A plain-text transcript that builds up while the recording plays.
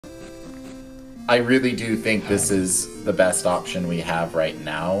I really do think this is the best option we have right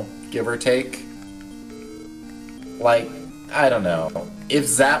now, give or take. Like, I don't know. If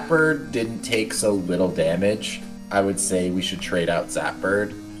Zapbird didn't take so little damage, I would say we should trade out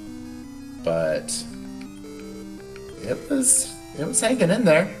Zapbird. But it was hanging in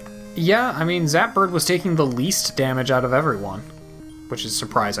there. Yeah, I mean, Zapbird was taking the least damage out of everyone, which is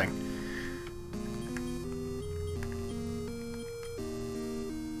surprising.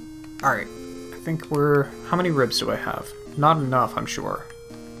 Alright, I think we're... How many ribs do I have? Not enough, I'm sure.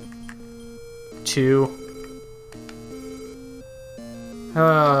 2.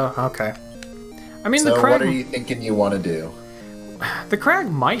 Okay. I mean, So the Crag... what are you thinking you want to do? The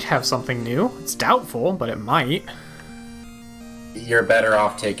Crag might have something new. It's doubtful, but it might. You're better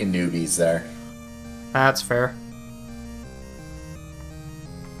off taking newbies there. That's fair.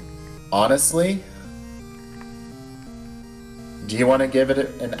 Honestly, do you want to give it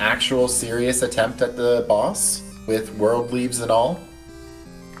an actual serious attempt at the boss with world leaves and all?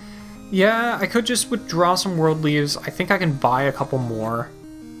 Yeah, I could just withdraw some world leaves. I think I can buy a couple more.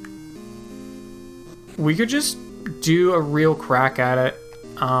 We could just do a real crack at it.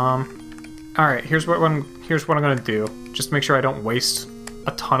 Alright, here's what I'm gonna do. Just to make sure I don't waste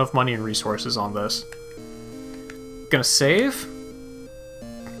a ton of money and resources on this. Gonna save.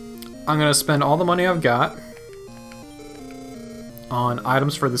 I'm gonna spend all the money I've got on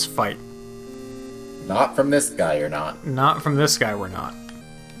items for this fight. Not from this guy, you're not. Not from this guy, we're not.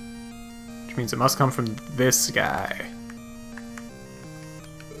 Which means it must come from this guy.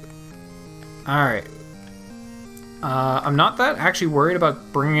 Alright. I'm not that actually worried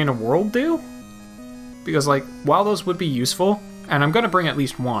about bringing in a world dew. Because, like, while those would be useful, and I'm going to bring at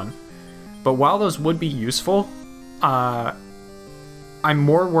least one, but while those would be useful, I'm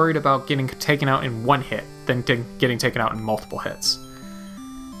more worried about getting taken out in one hit than getting taken out in multiple hits.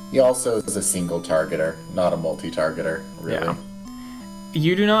 He also is a single targeter, not a multi-targeter, really. Yeah.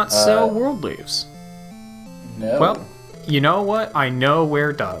 You do not sell world leaves. No. Well, you know what? I know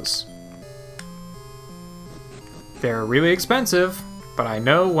where does. They're really expensive, but I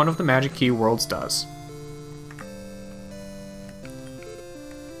know one of the Magic Key worlds does.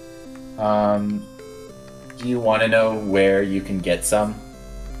 Do you want to know where you can get some?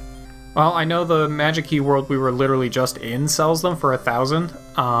 Well, I know the Magic Key world we were literally just in sells them for 1,000.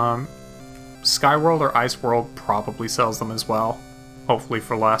 Skyworld or Ice World probably sells them as well. Hopefully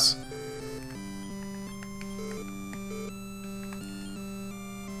for less.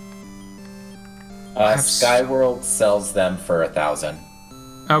 Skyworld sells them for 1,000.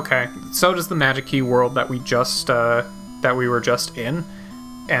 Okay, so does the Magic Key world that we were just in,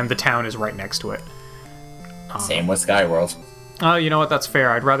 and the town is right next to it. Same with Skyworld. Oh, you know what? That's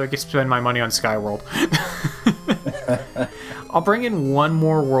fair. I'd rather spend my money on Skyworld. I'll bring in one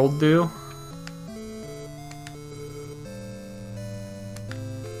more world dew.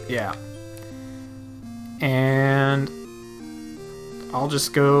 Yeah. And I'll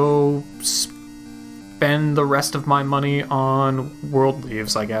just go spend the rest of my money on world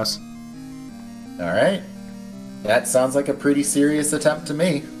leaves, I guess. Alright. That sounds like a pretty serious attempt to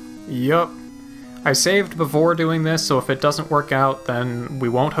me. Yup. I saved before doing this, so if it doesn't work out, then we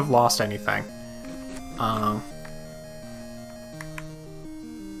won't have lost anything.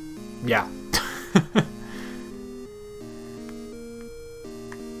 Yeah.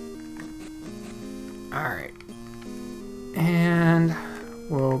 Alright. And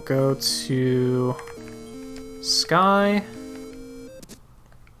we'll go to Sky.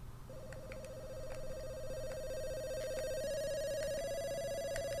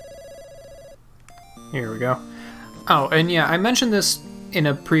 Here we go. Oh, and yeah, I mentioned this in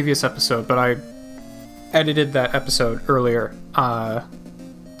a previous episode, but I edited that episode earlier,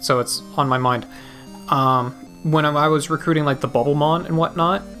 so it's on my mind. When I was recruiting, like, the Bubblemon and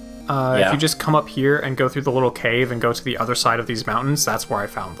whatnot, if you just come up here and go through the little cave and go to the other side of these mountains, that's where I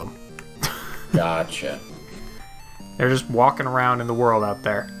found them. Gotcha. They're just walking around in the world out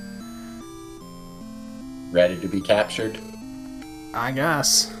there. Ready to be captured? I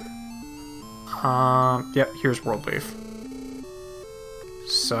guess. Yep, here's World Leaf.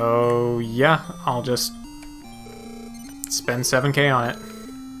 So, yeah, I'll just spend 7k on it.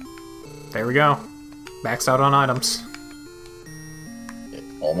 There we go. Maxed out on items.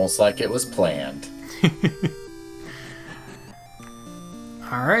 Almost like it was planned.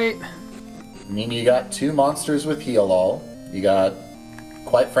 Alright. I mean, you got 2 monsters with Heal All. You got,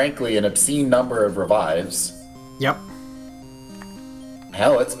 quite frankly, an obscene number of revives. Yep.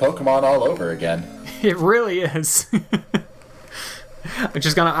 Hell, it's Pokemon all over again. It really is. I'm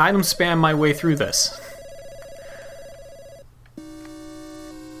just gonna item spam my way through this.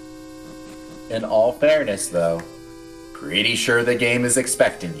 In all fairness, though, pretty sure the game is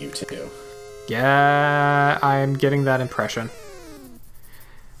expecting you to. Yeah, I'm getting that impression.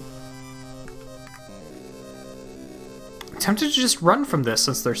 I'm tempted to just run from this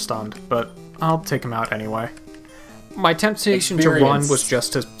since they're stunned, but I'll take them out anyway. My temptation to run was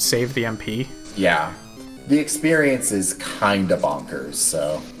just to save the MP. Yeah. The experience is kinda bonkers,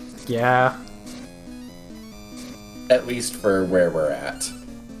 so... Yeah. At least for where we're at.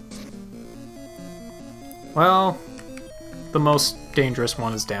 Well, the most dangerous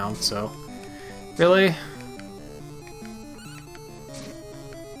one is down, so... Really?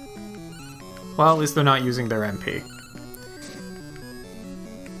 Well, at least they're not using their MP.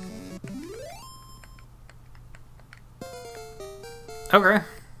 Okay.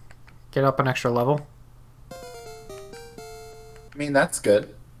 Get up an extra level. I mean, that's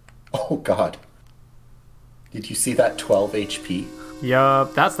good. Oh, God. Did you see that 12 HP?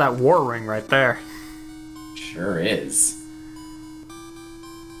 Yup, that's that war ring right there. Sure is.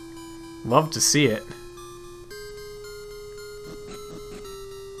 Love to see it.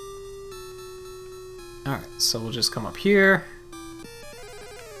 Alright, so we'll just come up here.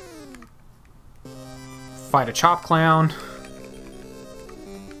 Fight a chop clown.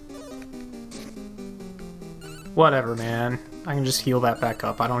 Whatever, man. I can just heal that back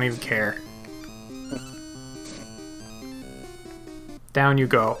up. I don't even care. Down you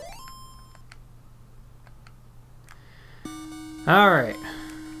go. Alright.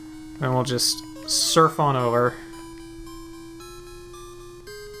 Then we'll just surf on over.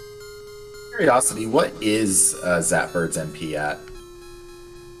 Curiosity, what is Zapbird's MP at?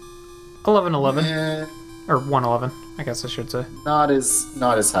 1111. Or 111, I guess I should say. Not as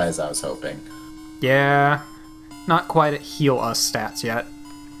high as I was hoping. Yeah. Not quite at heal us stats yet.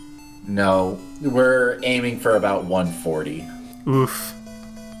 No, we're aiming for about 140. Oof.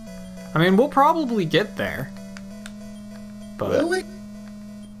 I mean, we'll probably get there. But Really?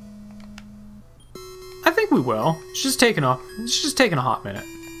 I think we will. It's just taking a hot minute.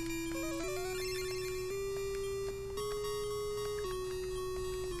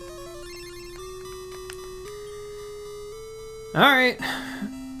 Alright.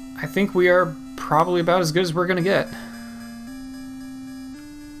 I think we are probably about as good as we're gonna get.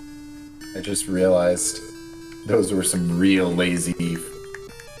 I just realized those were some real lazy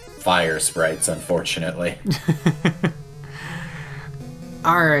fire sprites, unfortunately.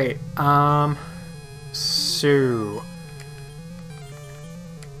 Alright, so...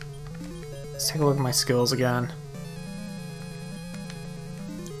 Let's take a look at my skills again.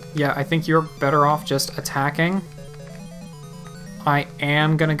 Yeah, I think you're better off just attacking. I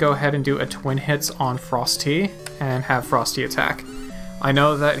am gonna go ahead and do a twin hits on Frosty and have Frosty attack. I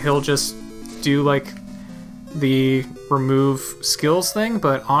know that he'll just do like the remove skills thing,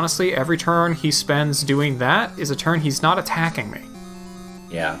 but honestly, every turn he spends doing that is a turn he's not attacking me.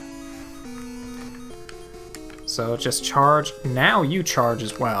 Yeah. So just charge. Now you charge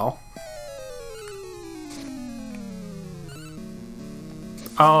as well.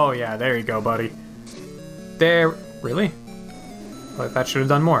 Oh yeah, there you go, buddy. There. Really? Like, that should have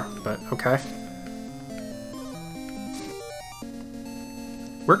done more, but okay.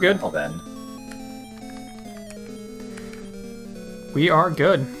 We're good. Well then. We are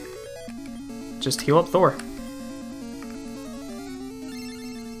good. Just heal up Thor.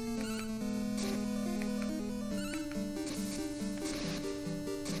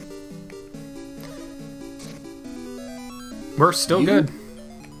 We're still good.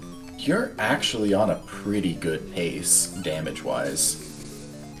 You're actually on a pretty good pace, damage-wise.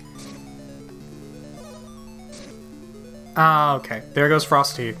 Ah, okay. There goes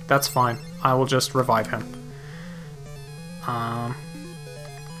Frosty. That's fine. I will just revive him.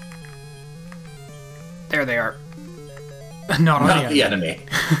 There they are. Not the enemy.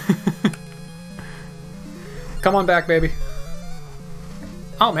 Come on back, baby.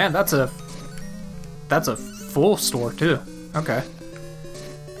 Oh man, that's a full store too. Okay.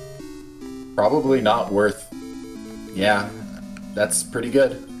 Probably not worth... Yeah, that's pretty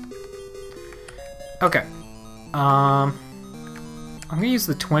good. Okay. I'm gonna use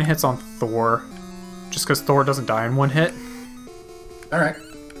the twin hits on Thor, just because Thor doesn't die in one hit. Alright.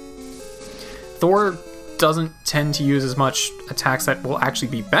 Thor doesn't tend to use as much attacks that will actually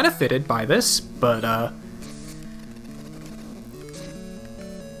be benefited by this, but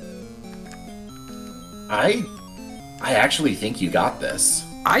I actually think you got this.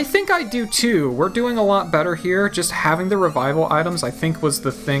 I think I do too. We're doing a lot better here. Just having the revival items, I think, was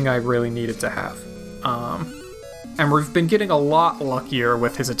the thing I really needed to have. And we've been getting a lot luckier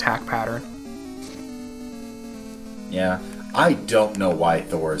with his attack pattern. Yeah. I don't know why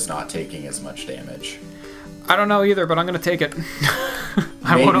Thor is not taking as much damage. I don't know either, but I'm gonna take it.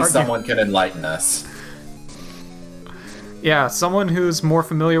 Maybe someone can enlighten us. Yeah, someone who's more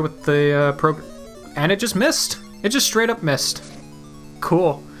familiar with the program. And it just missed. It just straight up missed.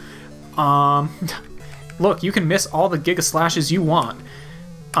 Cool. Look, you can miss all the Giga Slashes you want.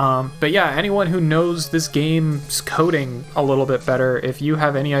 But yeah, anyone who knows this game's coding a little bit better, if you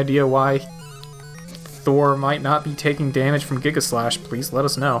have any idea why Thor might not be taking damage from Giga Slash, please let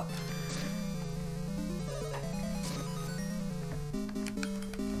us know.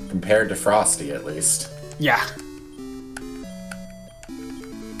 Compared to Frosty, at least. Yeah.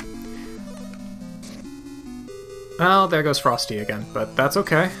 Well, there goes Frosty again, but that's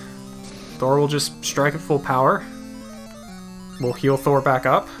okay. Thor will just strike at full power. We'll heal Thor back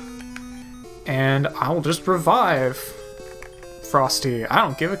up. And I'll just revive Frosty. I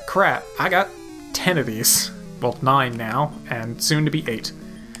don't give a crap. I got 10 of these. Well, 9 now, and soon to be 8.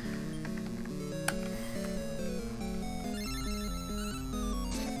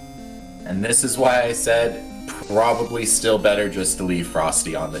 And this is why I said probably still better just to leave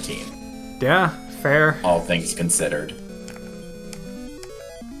Frosty on the team. Yeah, fair. All things considered.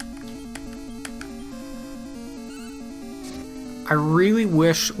 I really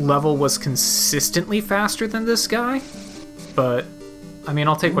wish Level was consistently faster than this guy, but I mean,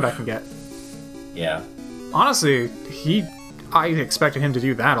 I'll take what I can get. Yeah. Honestly, I expected him to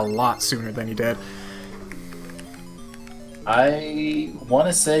do that a lot sooner than he did. I want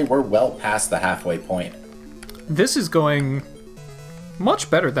to say we're well past the halfway point. This is going much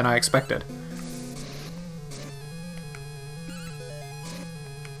better than I expected.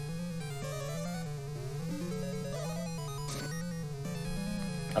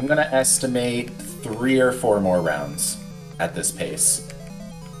 I'm going to estimate 3 or 4 more rounds at this pace.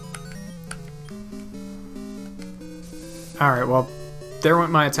 Alright, well, there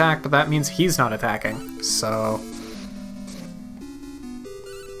went my attack, but that means he's not attacking, so...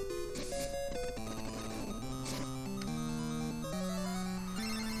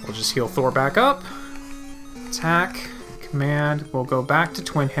 We'll just heal Thor back up. Attack, command, we'll go back to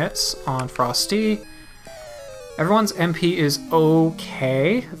twin hits on Frosty. Everyone's MP is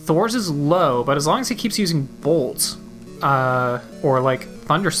okay. Thor's is low, but as long as he keeps using Bolt, or like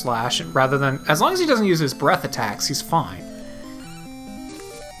Thunder Slash, rather than... As long as he doesn't use his breath attacks, he's fine.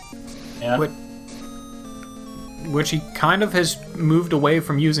 Yeah. Which he kind of has moved away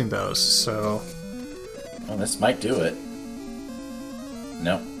from using those, so... Well, this might do it.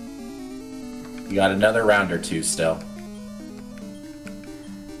 No. You got another round or 2 still.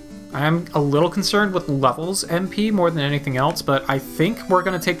 I'm a little concerned with Level's MP more than anything else, but I think we're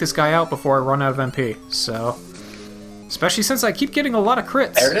going to take this guy out before I run out of MP, so... Especially since I keep getting a lot of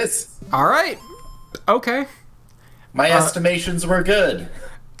crits. There it is. Alright. Okay. My estimations were good.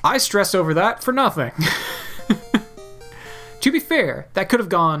 I stressed over that for nothing. To be fair, that could have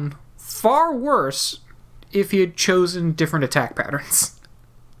gone far worse if he had chosen different attack patterns.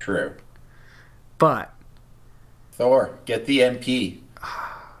 True. But... Thor, get the MP.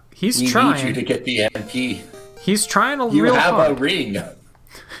 He's we trying. need you to get the MP. He's trying real hard. You have a ring.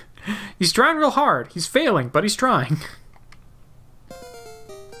 He's trying real hard. He's failing, but he's trying.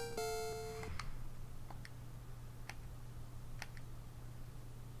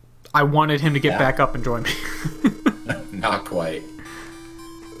 I wanted him to get back up and join me. Not quite.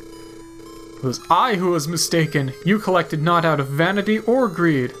 It was I who was mistaken. You collected not out of vanity or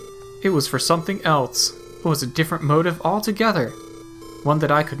greed. It was for something else. It was a different motive altogether. One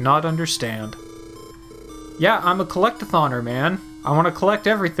that I could not understand. Yeah, I'm a collect-a-thoner, man. I want to collect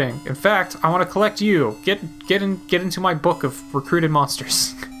everything. In fact, I want to collect you. Get into my book of recruited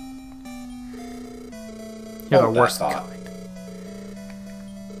monsters. You're the worst kind.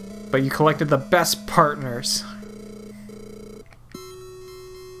 But you collected the best partners.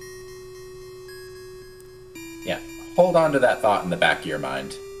 Yeah, hold on to that thought in the back of your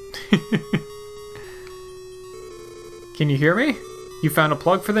mind. Can you hear me? You found a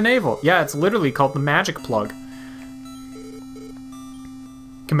plug for the navel. Yeah, it's literally called the magic plug.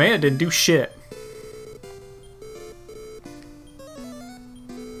 Kamea didn't do shit.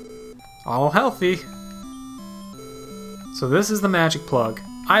 All healthy. So this is the magic plug.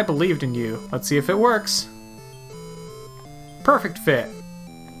 I believed in you. Let's see if it works. Perfect fit.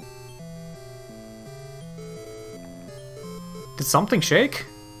 Did something shake?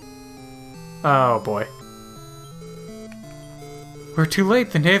 Oh boy. We're too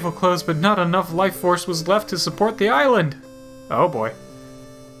late. The naval closed, but not enough life force was left to support the island. Oh boy.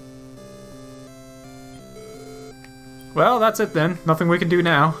 Well, that's it then. Nothing we can do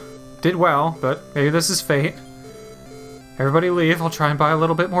now. Did well, but maybe this is fate. Everybody leave. I'll try and buy a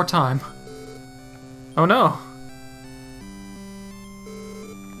little bit more time. Oh no.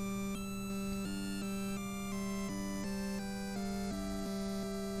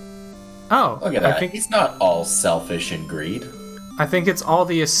 Oh, Look at that. He's not all selfish and greed. I think it's all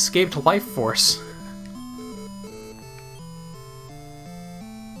the escaped life force.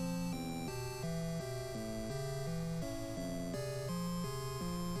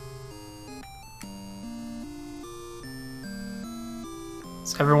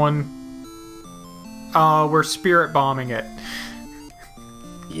 Is everyone... Oh, we're spirit bombing it.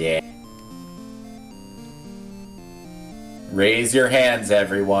 Yeah. Raise your hands,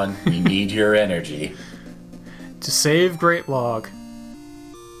 everyone. We need your energy. To save Great Log.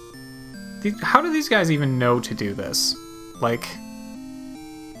 How do these guys even know to do this? Like...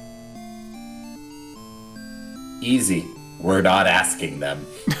 Easy. We're not asking them.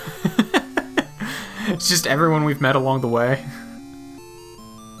 It's just everyone we've met along the way.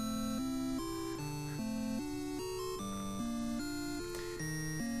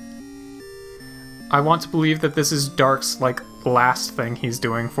 I want to believe that this is Darck's, like, last thing he's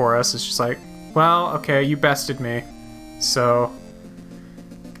doing for us. It's just like, well, okay, you bested me. So,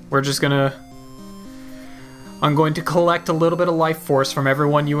 we're just gonna... I'm going to collect a little bit of life force from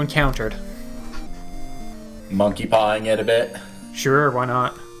everyone you encountered. Monkey pawing it a bit? Sure, why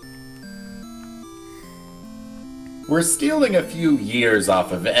not? We're stealing a few years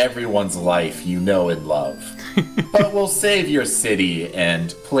off of everyone's life you know and love. But we'll save your city and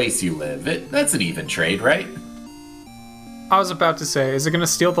place you live. That's an even trade, right? I was about to say, is it gonna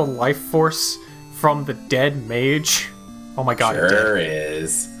steal the life force from the dead mage? Oh my god, sure it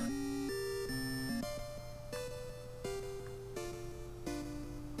is.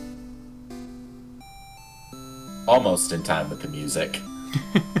 Almost in time with the music.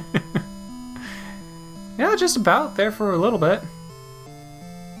 Yeah, just about there for a little bit.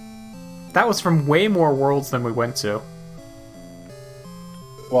 That was from way more worlds than we went to.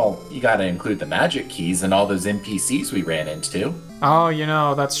 Well, you gotta include the magic keys and all those NPCs we ran into. Oh, you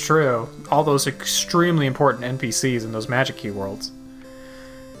know, that's true. All those extremely important NPCs in those magic key worlds.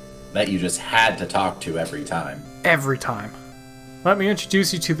 That you just had to talk to every time. Every time. Let me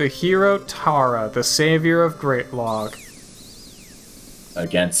introduce you to the hero Tara, the savior of Great Log.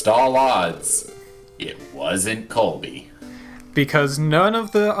 Against all odds, it wasn't Colby. Because none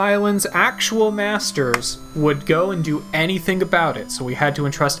of the island's actual masters would go and do anything about it, so we had to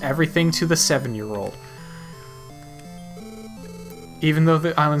entrust everything to the 7-year-old. Even though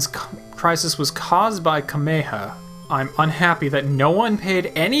the island's crisis was caused by Kameha, I'm unhappy that no one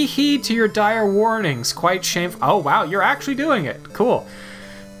paid any heed to your dire warnings. Quite shameful. Oh wow, you're actually doing it. Cool.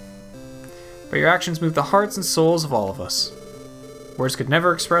 But your actions move the hearts and souls of all of us. Words could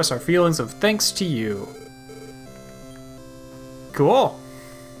never express our feelings of thanks to you. Cool.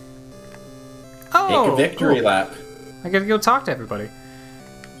 Oh, take a victory cool. lap. I gotta go talk to everybody.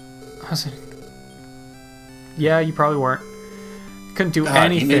 Yeah, you probably weren't. Couldn't do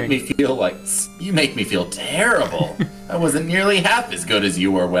anything. You make me feel terrible. I wasn't nearly half as good as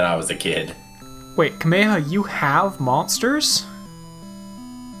you were when I was a kid. Wait, Kameha, you have monsters?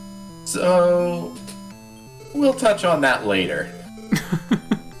 So, we'll touch on that later.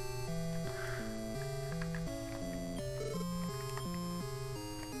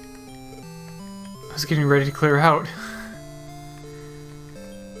 I was getting ready to clear out.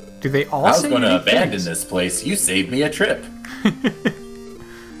 Do they all I was say going to abandon things? this place. You saved me a trip.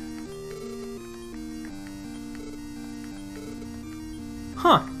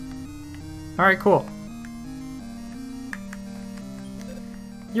 Huh. Alright, cool.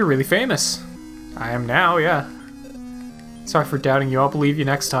 You're really famous. I am now, yeah. Sorry for doubting you. I'll believe you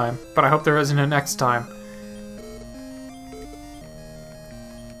next time. But I hope there isn't a next time.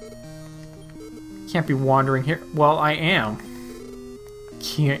 Can't be wandering here. Well, I am.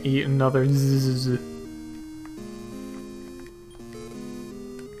 Can't eat another zzz.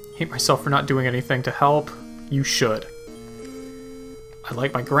 Hate myself for not doing anything to help. You should. I'd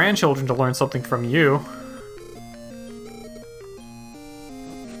like my grandchildren to learn something from you.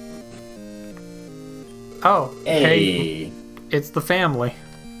 Oh, hey. It's the family.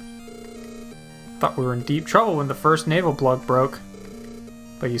 Thought we were in deep trouble when the first naval plug broke.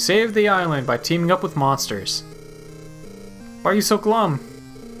 But you saved the island by teaming up with monsters. Why are you so glum?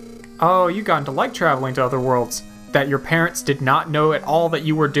 Oh, you got into like traveling to other worlds. That your parents did not know at all that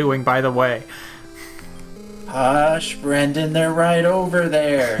you were doing, by the way. Hush, Brendan, they're right over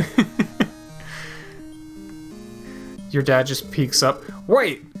there. Your dad just peeks up.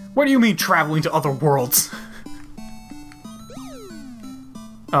 Wait, what do you mean traveling to other worlds?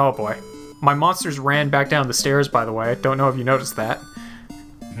 Oh boy. My monsters ran back down the stairs, by the way. Don't know if you noticed that.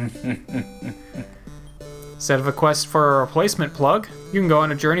 Instead of a quest for a replacement plug, you can go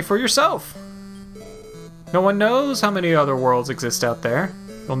on a journey for yourself. No one knows how many other worlds exist out there.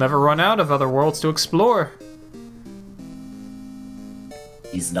 You'll never run out of other worlds to explore.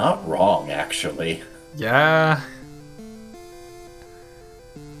 He's not wrong, actually. Yeah.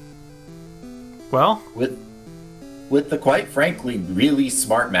 Well, with the quite frankly really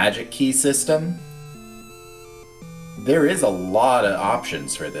smart magic key system, there is a lot of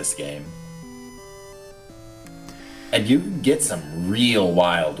options for this game. And you can get some real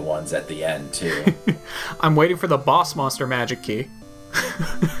wild ones at the end, too. I'm waiting for the boss monster magic key.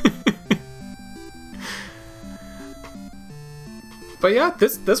 But yeah,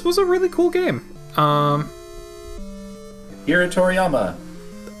 this was a really cool game. Hira Toriyama.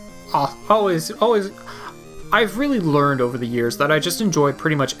 Always. I've really learned over the years that I just enjoy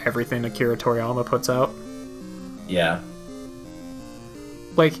pretty much everything Akira Toriyama puts out. Yeah.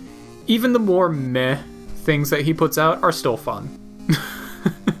 Like, even the more meh things that he puts out are still fun.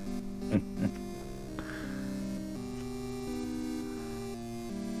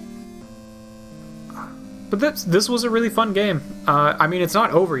 But this was a really fun game. I mean, it's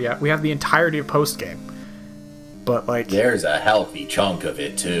not over yet. We have the entirety of post-game. But, like... There's a healthy chunk of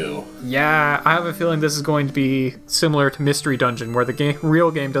it, too. Yeah, I have a feeling this is going to be similar to Mystery Dungeon, where the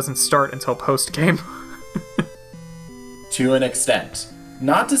real game doesn't start until post-game. To an extent.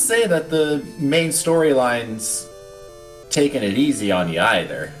 Not to say that the main storyline's taking it easy on you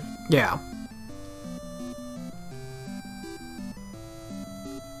either. Yeah.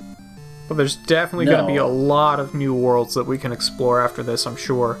 But there's definitely going to be a lot of new worlds that we can explore after this, I'm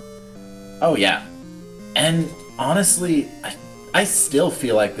sure. Oh, yeah. And honestly, I still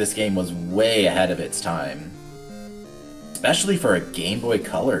feel like this game was way ahead of its time. Especially for a Game Boy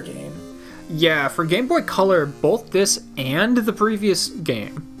Color game. Yeah, for Game Boy Color, both this and the previous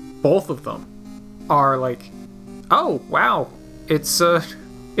game, both of them, are like, oh, wow, it's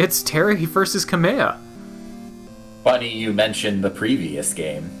Terry versus Kamea. Funny you mentioned the previous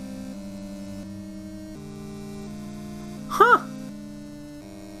game. Huh.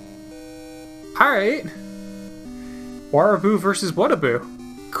 Alright. Waraboo versus Whataboo.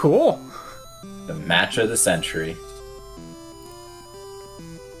 Cool. The match of the century.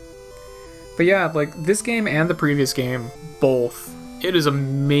 But yeah, like, this game and the previous game, both, it is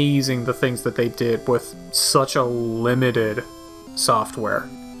amazing the things that they did with such a limited software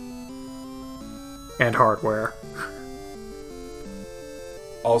and hardware.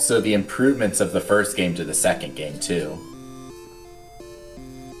 Also, the improvements of the first game to the second game, too.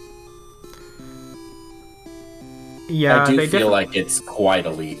 Yeah, I do feel like it's quite a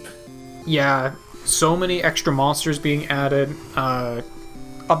leap. Yeah, so many extra monsters being added,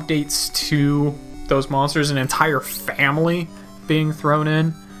 updates to those monsters, an entire family being thrown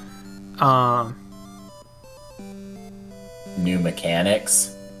in. New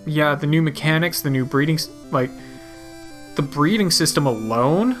mechanics. Yeah, the new mechanics, the new breeding... Like, the breeding system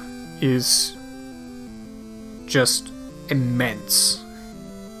alone is just immense.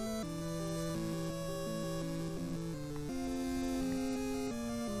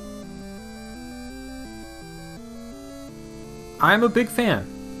 I'm a big fan.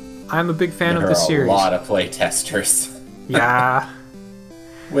 I'm a big fan of this series. There are a lot of playtesters. Yeah.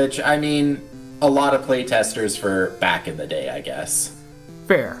 Which, I mean, a lot of playtesters for back in the day, I guess.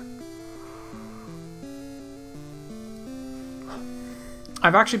 Fair.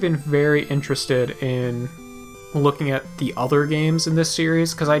 I've actually been very interested in looking at the other games in this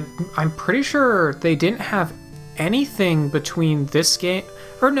series, because I'm pretty sure they didn't have anything between this game...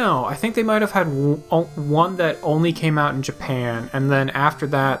 Or no, I think they might have had one that only came out in Japan, and then after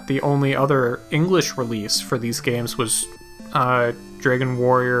that, the only other English release for these games was Dragon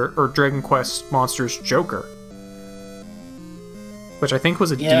Warrior, or Dragon Quest Monsters Joker. Which I think was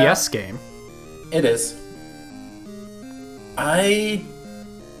a DS game. It is. I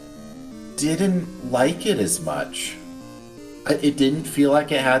didn't like it as much. It didn't feel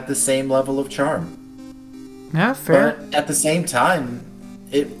like it had the same level of charm. Yeah, fair. But at the same time,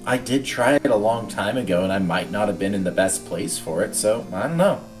 I did try it a long time ago, and I might not have been in the best place for it, so I don't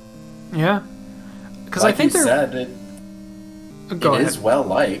know. Yeah. Because like I think you said, it is well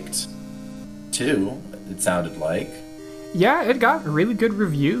liked, too, it sounded like. Yeah, it got really good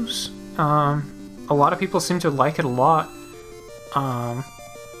reviews. A lot of people seem to like it a lot.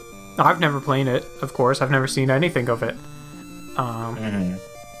 I've never played it, of course. I've never seen anything of it.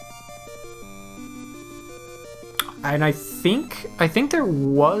 And I think there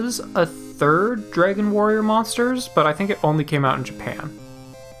was a third Dragon Warrior Monsters, but I think it only came out in Japan.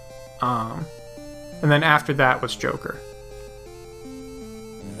 And then after that was Joker.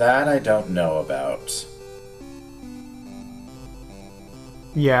 That I don't know about.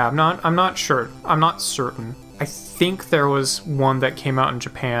 Yeah, I'm not sure. I'm not certain. I think there was one that came out in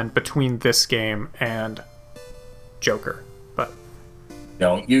Japan between this game and Joker, but...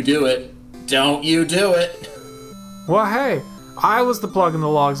 Don't you do it. Don't you do it. Well, hey, I was the plug in the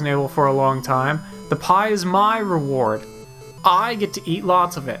log's navel for a long time. The pie is my reward. I get to eat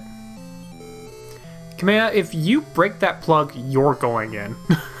lots of it. Kamea, if you break that plug, you're going in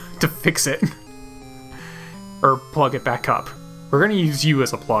to fix it. Or plug it back up. We're gonna use you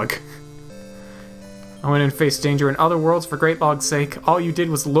as a plug. I went and faced danger in other worlds for Great Log's sake. All you did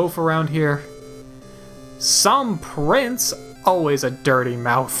was loaf around here. Some prince, always a dirty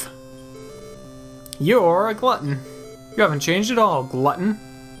mouth. You're a glutton. You haven't changed at all, glutton.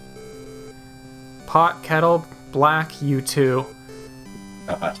 Pot, kettle, black, you too.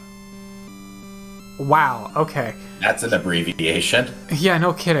 Wow, okay. That's an abbreviation. Yeah,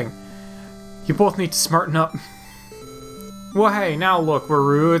 no kidding. You both need to smarten up. Well, hey, now look,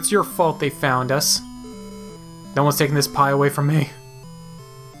 Waru, it's your fault they found us. No one's taking this pie away from me.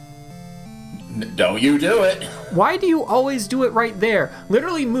 Don't you do it. Why do you always do it right there?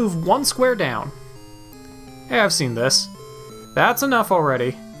 Literally move one square down. Hey, I've seen this. That's enough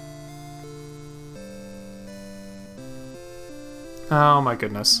already. Oh my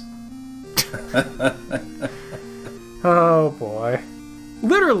goodness. Oh boy.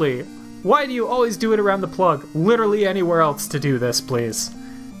 Literally, why do you always do it around the plug? Literally anywhere else to do this, please.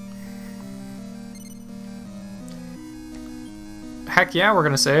 Heck yeah, we're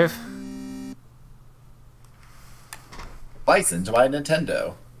gonna save. Licensed by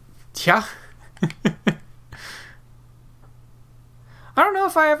Nintendo. Yeah. I don't know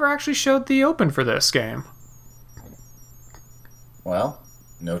if I ever actually showed the open for this game. Well,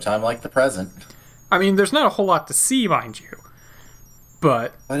 no time like the present. I mean, there's not a whole lot to see, mind you.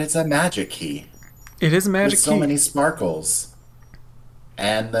 But it's a magic key. It is a magic with key. so many sparkles.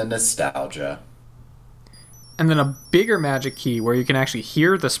 And the nostalgia. And then a bigger magic key where you can actually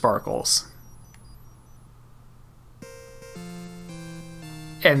hear the sparkles.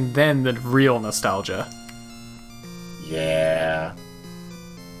 And then the real nostalgia. Yeah.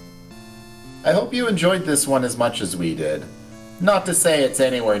 I hope you enjoyed this one as much as we did. Not to say it's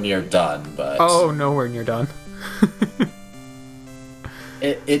anywhere near done, but... Oh, nowhere near done.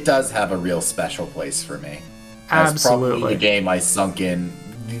 it does have a real special place for me. Absolutely. It's probably the game I sunk in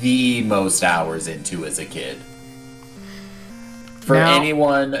the most hours into as a kid. For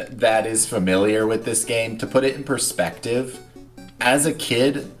anyone that is familiar with this game, to put it in perspective, as a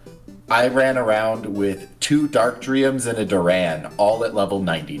kid, I ran around with 2 Dark Dreams and a Duran, all at level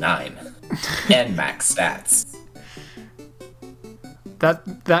 99. And max stats.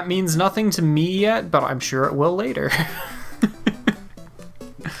 That means nothing to me yet, but I'm sure it will later.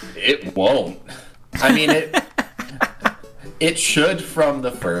 It won't. I mean, it should from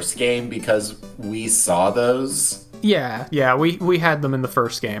the first game because we saw those. Yeah, we had them in the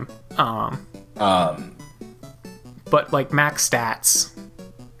first game. But like max stats.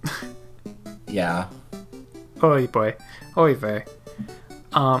 Yeah. Oy boy. Oy vey.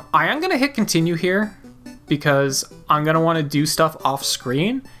 I am gonna hit continue here because I'm gonna want to do stuff off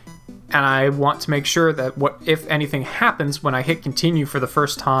screen, and I want to make sure that what if anything happens when I hit continue for the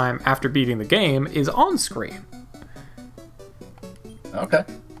first time after beating the game is on screen. Okay.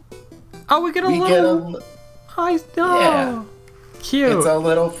 Oh, we get a little. Yeah. Cute. It's a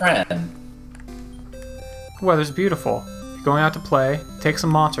little friend. Weather's beautiful. You're going out to play. Take some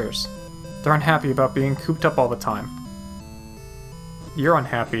monsters. They're unhappy about being cooped up all the time. You're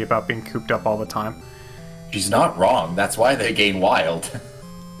unhappy about being cooped up all the time. She's not wrong. That's why they gain wild.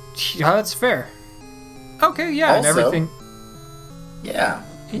 Yeah, that's fair. Okay, yeah, also, and everything. Yeah,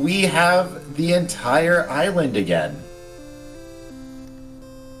 we have the entire island again.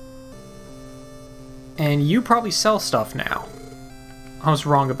 And you probably sell stuff now. I was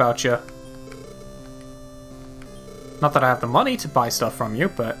wrong about you. Not that I have the money to buy stuff from you,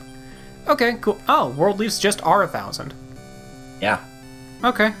 but... Okay, cool. Oh, world leaves just are 1,000. Yeah.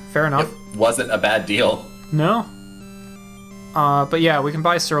 Okay, fair enough. It wasn't a bad deal. No. But yeah, we can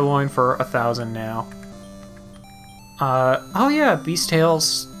buy sirloin for 1,000 now. Oh yeah, Beast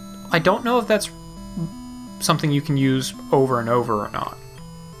Tails. I don't know if that's something you can use over and over or not.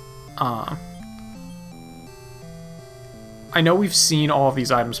 I know we've seen all of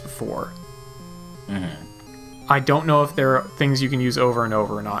these items before. Mm-hmm. I don't know if there are things you can use over and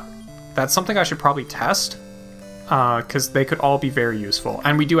over or not. That's something I should probably test, because they could all be very useful.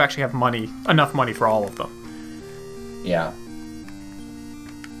 And we do actually have money, enough money for all of them. Yeah.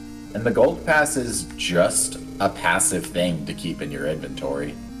 And the gold pass is just a passive thing to keep in your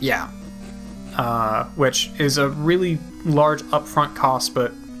inventory. Yeah. Which is a really large upfront cost,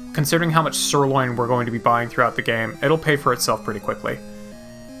 but considering how much sirloin we're going to be buying throughout the game, it'll pay for itself pretty quickly.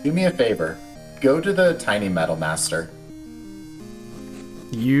 Do me a favor. Go to the Tiny Metal Master.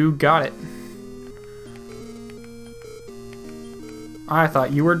 You got it. I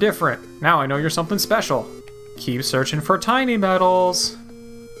thought you were different. Now I know you're something special. Keep searching for tiny metals.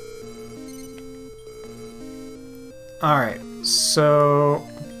 Alright, so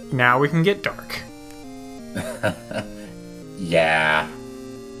now we can get Darck. Yeah.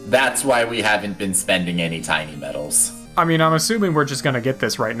 That's why we haven't been spending any tiny metals. I mean, I'm assuming we're just gonna get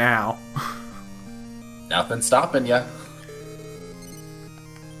this right now. Nothing stopping ya.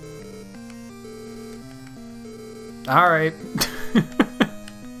 Alright.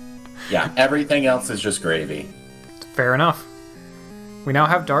 Yeah, everything else is just gravy. Fair enough. We now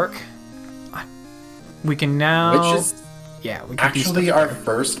have Darck. We can now... Which is yeah, we can actually our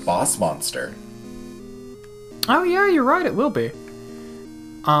first boss monster. Oh yeah, you're right, it will be.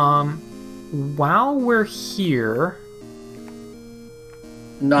 While we're here...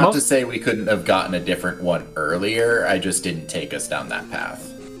 Not to say we couldn't have gotten a different one earlier, I just didn't take us down that path.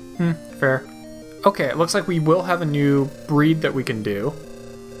 Fair. Okay, it looks like we will have a new breed that we can do.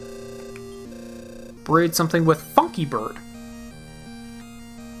 Breed something with Funky Bird.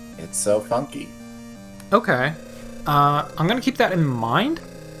 It's so funky. Okay. I'm gonna keep that in mind.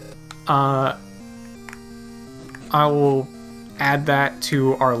 I will add that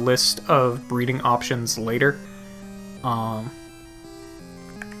to our list of breeding options later.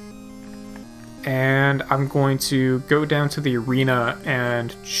 And I'm going to go down to the arena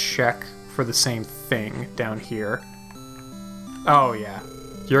and check for the same thing down here. Oh yeah,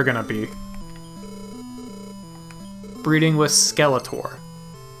 you're gonna be breeding with Skeletor.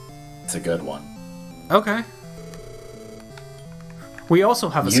 It's a good one. Okay. We also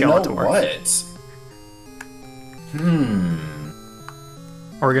have a You Skeletor. know what?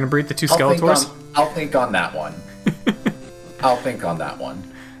 Are we gonna breed the two Skeletors? I'll think on that one. I'll think on that one.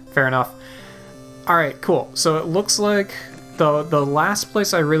 Fair enough. Alright, cool. So it looks like the last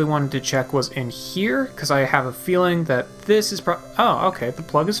place I really wanted to check was in here, because I have a feeling that this is oh, okay, the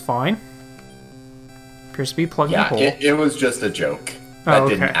plug is fine. Appears to be plugging the hole. It was just a joke. That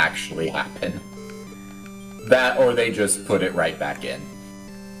didn't actually happen. That, or they just put it right back in.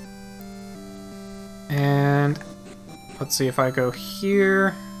 And let's see if I go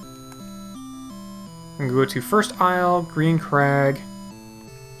here. I'm gonna go to first aisle, Green Crag.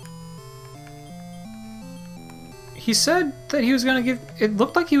 He said that he was gonna give... It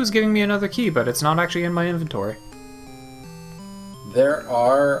looked like he was giving me another key, but it's not actually in my inventory. There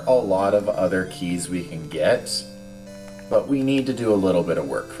are a lot of other keys we can get, but we need to do a little bit of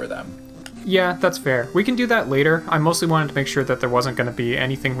work for them. Yeah, that's fair. We can do that later. I mostly wanted to make sure that there wasn't going to be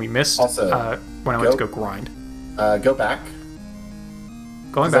anything we missed Also, when I went to go grind. Go back.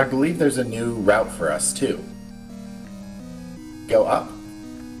 Going back. I believe there's a new route for us, too. Go up.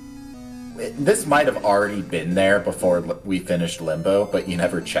 This might have already been there before we finished Limbo, but you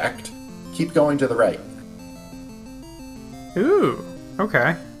never checked. Keep going to the right. Ooh,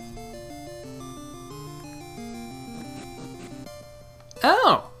 okay.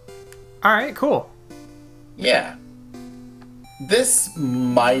 Oh! Alright, cool. Yeah. This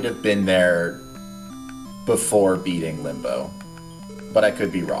might have been there before beating Limbo, but I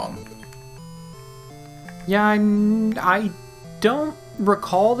could be wrong. Yeah, I don't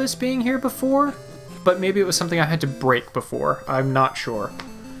recall this being here before, but maybe it was something I had to break before. I'm not sure.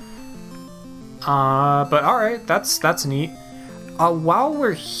 But alright, that's neat. While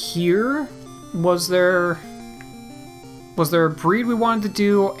we're here, was there a breed we wanted to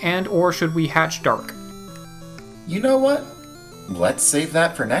do, and or should we hatch Darck? You know what? Let's save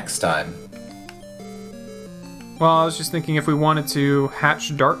that for next time. Well, I was just thinking if we wanted to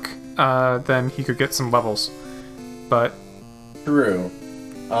hatch Darck, then he could get some levels. But... True.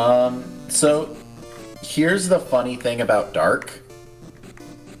 So, here's the funny thing about Darck.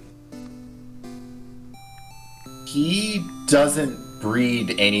 He doesn't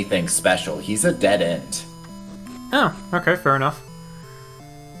breed anything special. He's a dead end. Oh, okay, fair enough.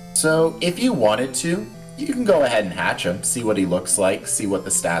 So, if you wanted to, you can go ahead and hatch him, see what he looks like, see what the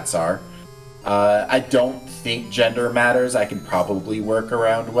stats are. I don't think gender matters. I can probably work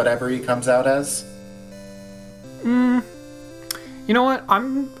around whatever he comes out as. You know what?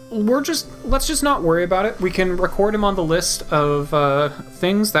 Let's just not worry about it. We can record him on the list of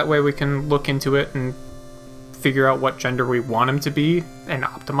things. That way we can look into it and figure out what gender we want him to be and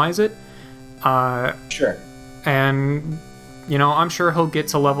optimize it. Sure. And You know, I'm sure he'll get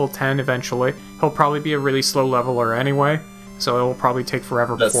to level 10 eventually. He'll probably be a really slow leveler anyway, so it will probably take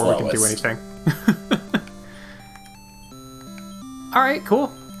forever before we can do anything. Alright,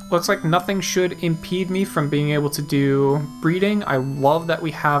 cool. Looks like nothing should impede me from being able to do breeding. I love that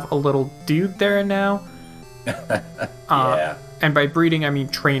we have a little dude there now. Yeah. And by breeding, I mean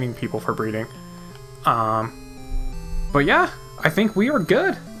training people for breeding. But yeah, I think we are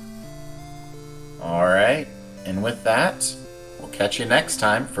good. Alright, and with that, we'll catch you next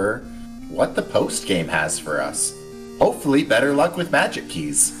time for what the post game has for us. Hopefully better luck with magic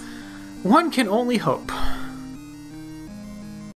keys. One can only hope.